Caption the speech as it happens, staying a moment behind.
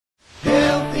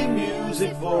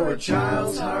Music for a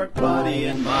child's heart, body,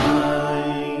 and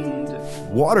mind.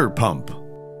 Water pump.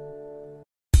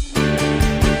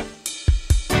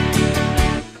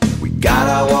 We got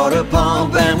our water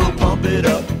pump and we'll pump it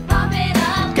up. Pump it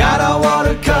up. Got our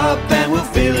water cup and we'll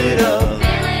fill it up. Fill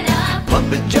it up.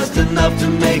 Pump it just enough to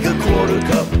make a quarter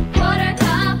cup. Quarter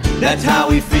cup. That's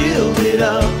how we fill it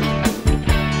up.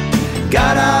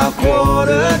 Got our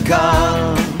quarter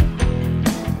cup.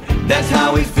 That's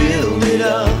how we fill it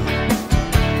up.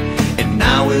 And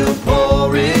now we'll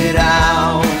pour it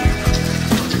out.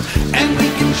 And we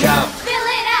can shout, Fill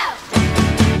it out.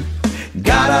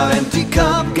 got our empty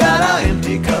cup, got our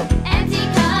empty cup. Empty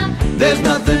cup. There's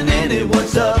nothing in it,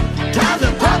 what's up? Time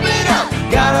to pump it up.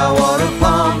 Got our water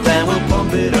pump and we'll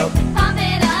pump it up. Pump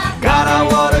it up. Got our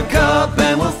water cup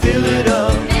and we'll fill it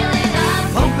up. Fill it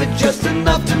up. Pump it just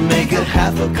enough to make it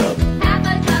half a cup. Half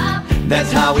a cup.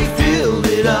 That's how we fill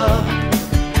it up.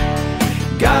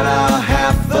 Got our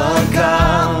half a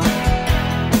cup.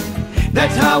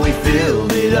 That's how we fill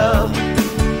it up.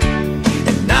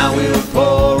 And now we'll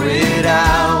pour it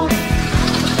out.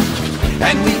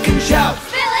 And we can shout,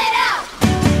 Fill it out.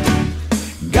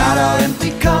 got our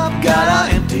empty cup, got our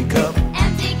empty cup.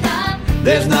 Empty cup.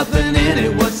 There's nothing in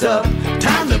it, what's up?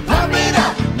 Time to pump it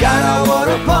up. Got our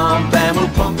water pump and we'll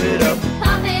pump it up.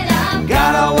 Pump it up.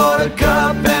 Got our water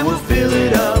cup and we'll fill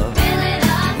it up. Fill it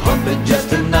up. Pump it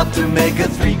just enough to make a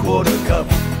 3/4 cup.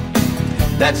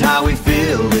 That's how we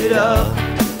fill it up.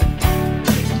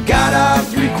 Got our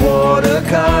 3/4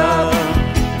 cup.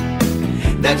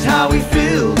 That's how we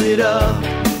fill it up.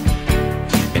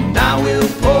 And now we'll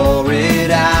pour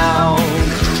it out.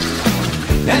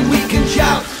 And we can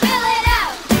shout, Fill it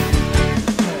out.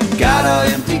 got our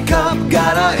empty cup,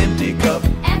 got our empty cup.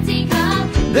 Empty cup.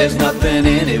 There's nothing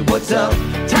in it, what's up?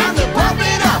 Time to pump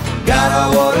it up. Got our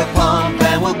water pump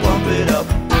and we'll pump it up.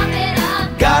 Pump it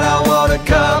up. Got our water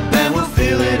cup and we'll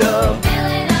fill it up. Fill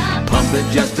it up. Pump it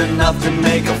just enough to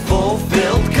make a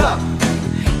full-filled cup.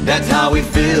 That's how we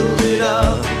fill it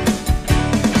up.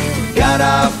 Got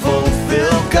our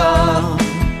full-filled cup.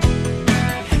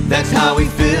 That's how we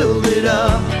fill it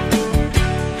up.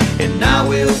 And now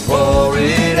we'll pour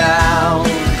it out.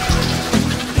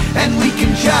 And we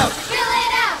can shout, Fill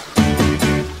it out.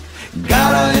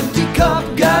 got our empty cup,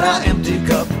 got our empty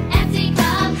cup. Empty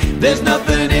cup. There's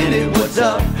nothing in it, what's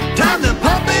up? Time to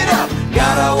pump it up.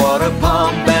 Got our water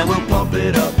pump and we'll pump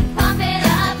it up. Pump it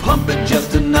up. Pump it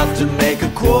just enough to make a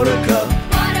 1/4 cup.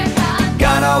 Quarter cup.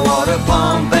 Got our water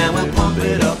pump and we'll pump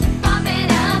it up. Pump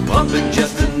it up. Pump it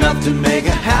just enough to make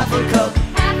a 1/2 cup. Half a cup.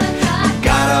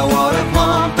 Got our water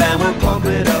pump and we'll pump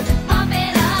it up. Pump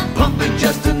it up. Pump it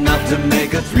just enough to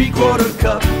make a 3/4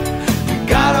 cup.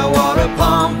 Got our water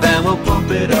pump and we'll pump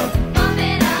it up. Pump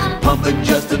it up. Pump it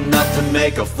just enough to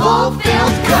make a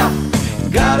full-filled cup.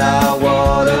 Got our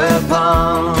water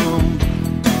pump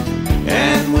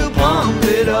and we'll pump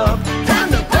it up. Time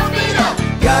to pump it up.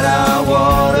 Got our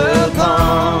water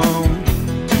pump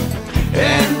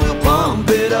and we'll pump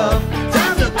it up.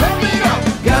 Time to pump it up.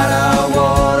 Got our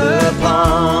water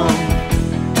pump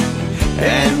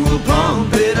and we'll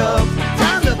pump it up.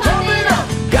 Time to pump it up.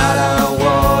 Got our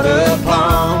water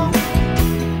pump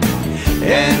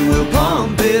and we'll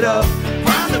pump it up.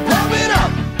 Time to pump it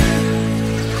up.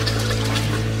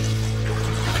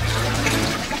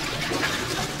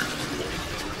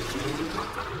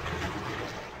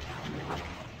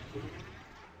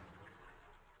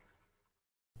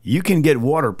 You can get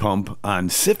Water Pump on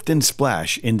Sift and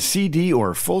Splash in CD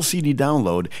or full CD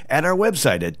download at our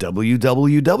website at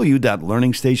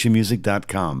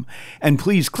www.learningstationmusic.com. And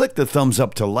please click the thumbs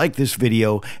up to like this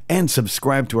video and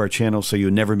subscribe to our channel so you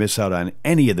never miss out on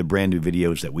any of the brand new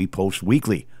videos that we post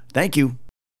weekly. Thank you.